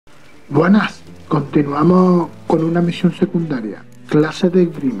Buenas, continuamos con una misión secundaria, clases de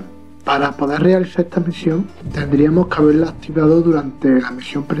esgrima. Para poder realizar esta misión tendríamos que haberla activado durante la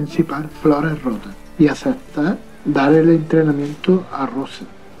misión principal Flores, rotas y aceptar dar el entrenamiento a Rosa.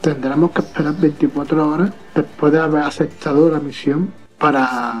 Tendremos que esperar 24 horas después de haber aceptado la misión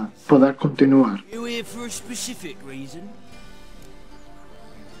para poder continuar.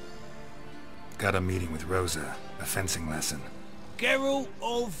 Got a meeting with Rosa, a fencing lesson. Geralt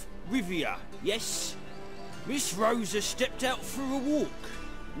of Rivia, yes? Miss Rosa stepped out for a walk.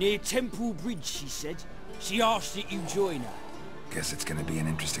 Near Temple Bridge, she said. She asked that you join her. Guess it's gonna be an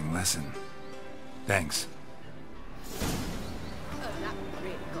interesting lesson. Thanks.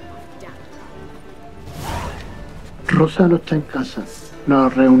 Rosa no está en casa.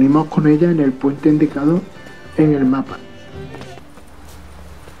 Nos reunimos con ella en el puente indicado en el mapa.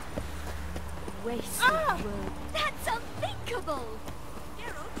 Oh, that's unthinkable!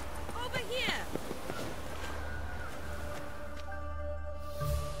 Geralt, over here!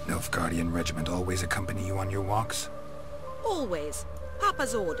 Nilfgaardian regiment always accompany you on your walks? Always.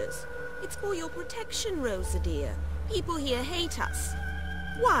 Papa's orders. It's for your protection, Rosa dear. People here hate us.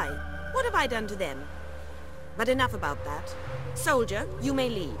 Why? What have I done to them? But enough about that. Soldier, you may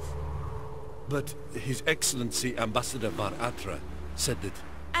leave. But His Excellency Ambassador Var Attre said that...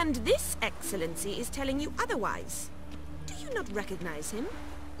 And this Excellency is telling you otherwise. Do you not recognize him?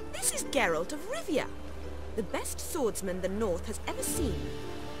 This is Geralt of Rivia, the best swordsman the North has ever seen.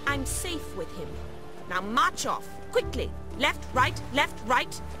 I'm safe with him. Now march off, quickly. Left,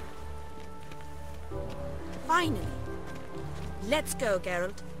 right. Finally. Let's go,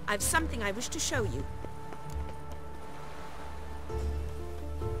 Geralt. I've something I wish to show you.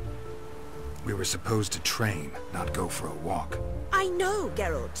 We were supposed to train, not go for a walk. I know,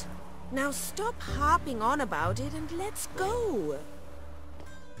 Geralt. Now stop harping on about it and let's go.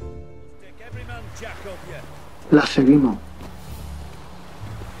 Stick every man jack of you. La seguimos.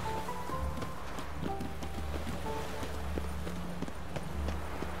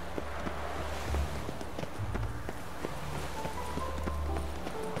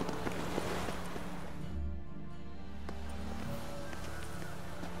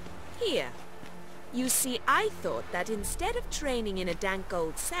 Here. You see, I thought that instead of training in a dank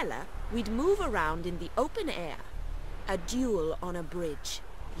old cellar, we'd move around in the open air. A duel on a bridge,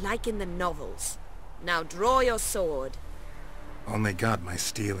 like in the novels. Now draw your sword. Only got my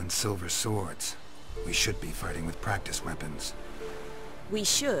steel and silver swords. We should be fighting with practice weapons. We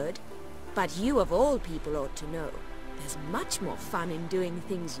should, but you of all people ought to know. There's much more fun in doing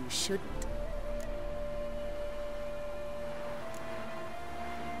things you shouldn't.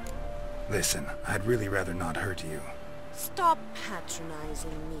 Listen, I'd really rather not hurt you. Stop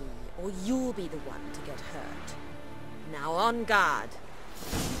patronizing me, or you'll be the one to get hurt. Now on guard.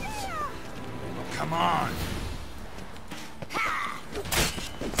 Come on!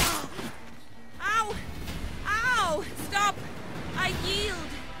 Ow! Ow! Stop! I yield!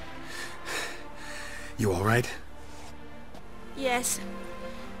 You alright? Yes.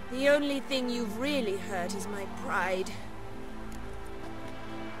 The only thing you've really hurt is my pride.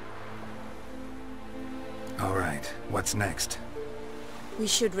 Alright, what's next? We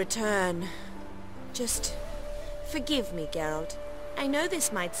should return. Just forgive me, Geralt. I know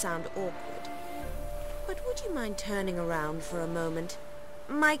this might sound awkward, but would you mind turning around for a moment?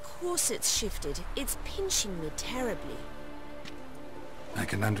 My corset's shifted. It's pinching me terribly. I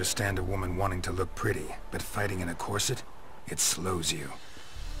can understand a woman wanting to look pretty, but fighting in a corset? It slows you.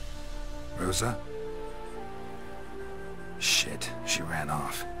 Rosa? Shit, she ran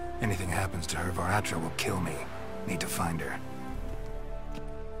off. Anything happens to her, Var Attre will kill me. Need to find her.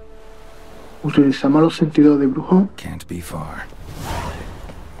 Utilizamos los sentidos de brujo. Can't be far.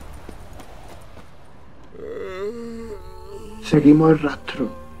 Seguimos el rastro.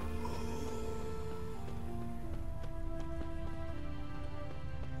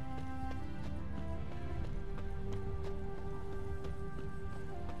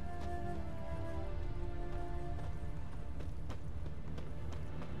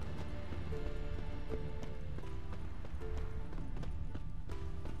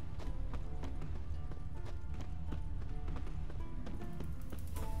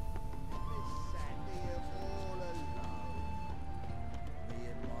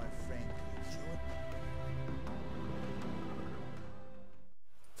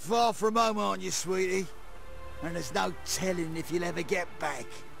 Far from home, aren't you, sweetie? And there's no telling if you'll ever get back.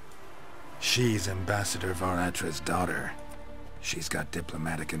 She's Ambassador Var Attre's daughter. She's got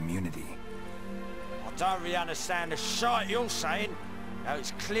diplomatic immunity. I don't really understand the shite you're saying. Now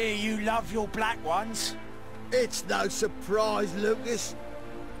it's clear you love your black ones. It's no surprise, Lucas.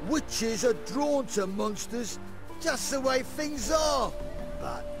 Witches are drawn to monsters, just the way things are.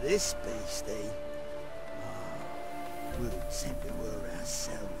 But this beastie, we'll tempt her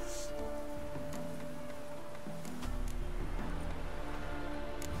ourselves.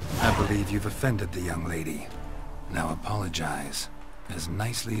 I believe you've offended the young lady. Now apologize, as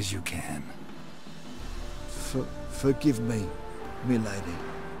nicely as you can. Forgive me, milady.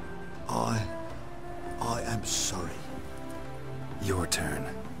 I am sorry. Your turn.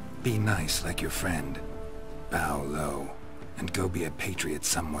 Be nice like your friend. Bow low, and go be a patriot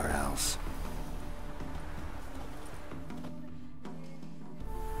somewhere else.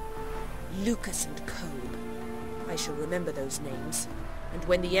 Lucas and Kolb. I shall remember those names. And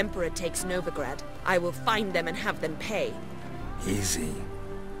when the Emperor takes Novigrad, I will find them and have them pay. Easy.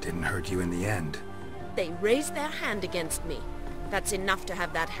 Didn't hurt you in the end. They raised their hand against me. That's enough to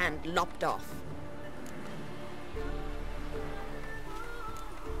have that hand lopped off.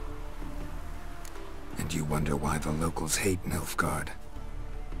 And you wonder why the locals hate Nilfgaard.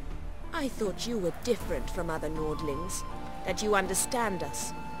 I thought you were different from other Nordlings. That you understand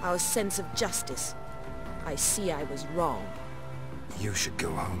us, our sense of justice. I see I was wrong. You should go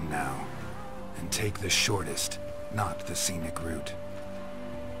home now, and take the shortest, not the scenic route.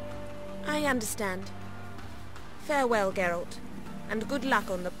 I understand. Farewell, Geralt, and good luck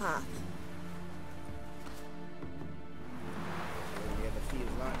on the path. Only ever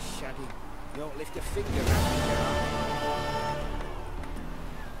feels like Shaggy. You don't lift a finger at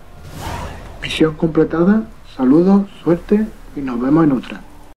me, Misión completada, saludos, suerte y nos vemos en otra.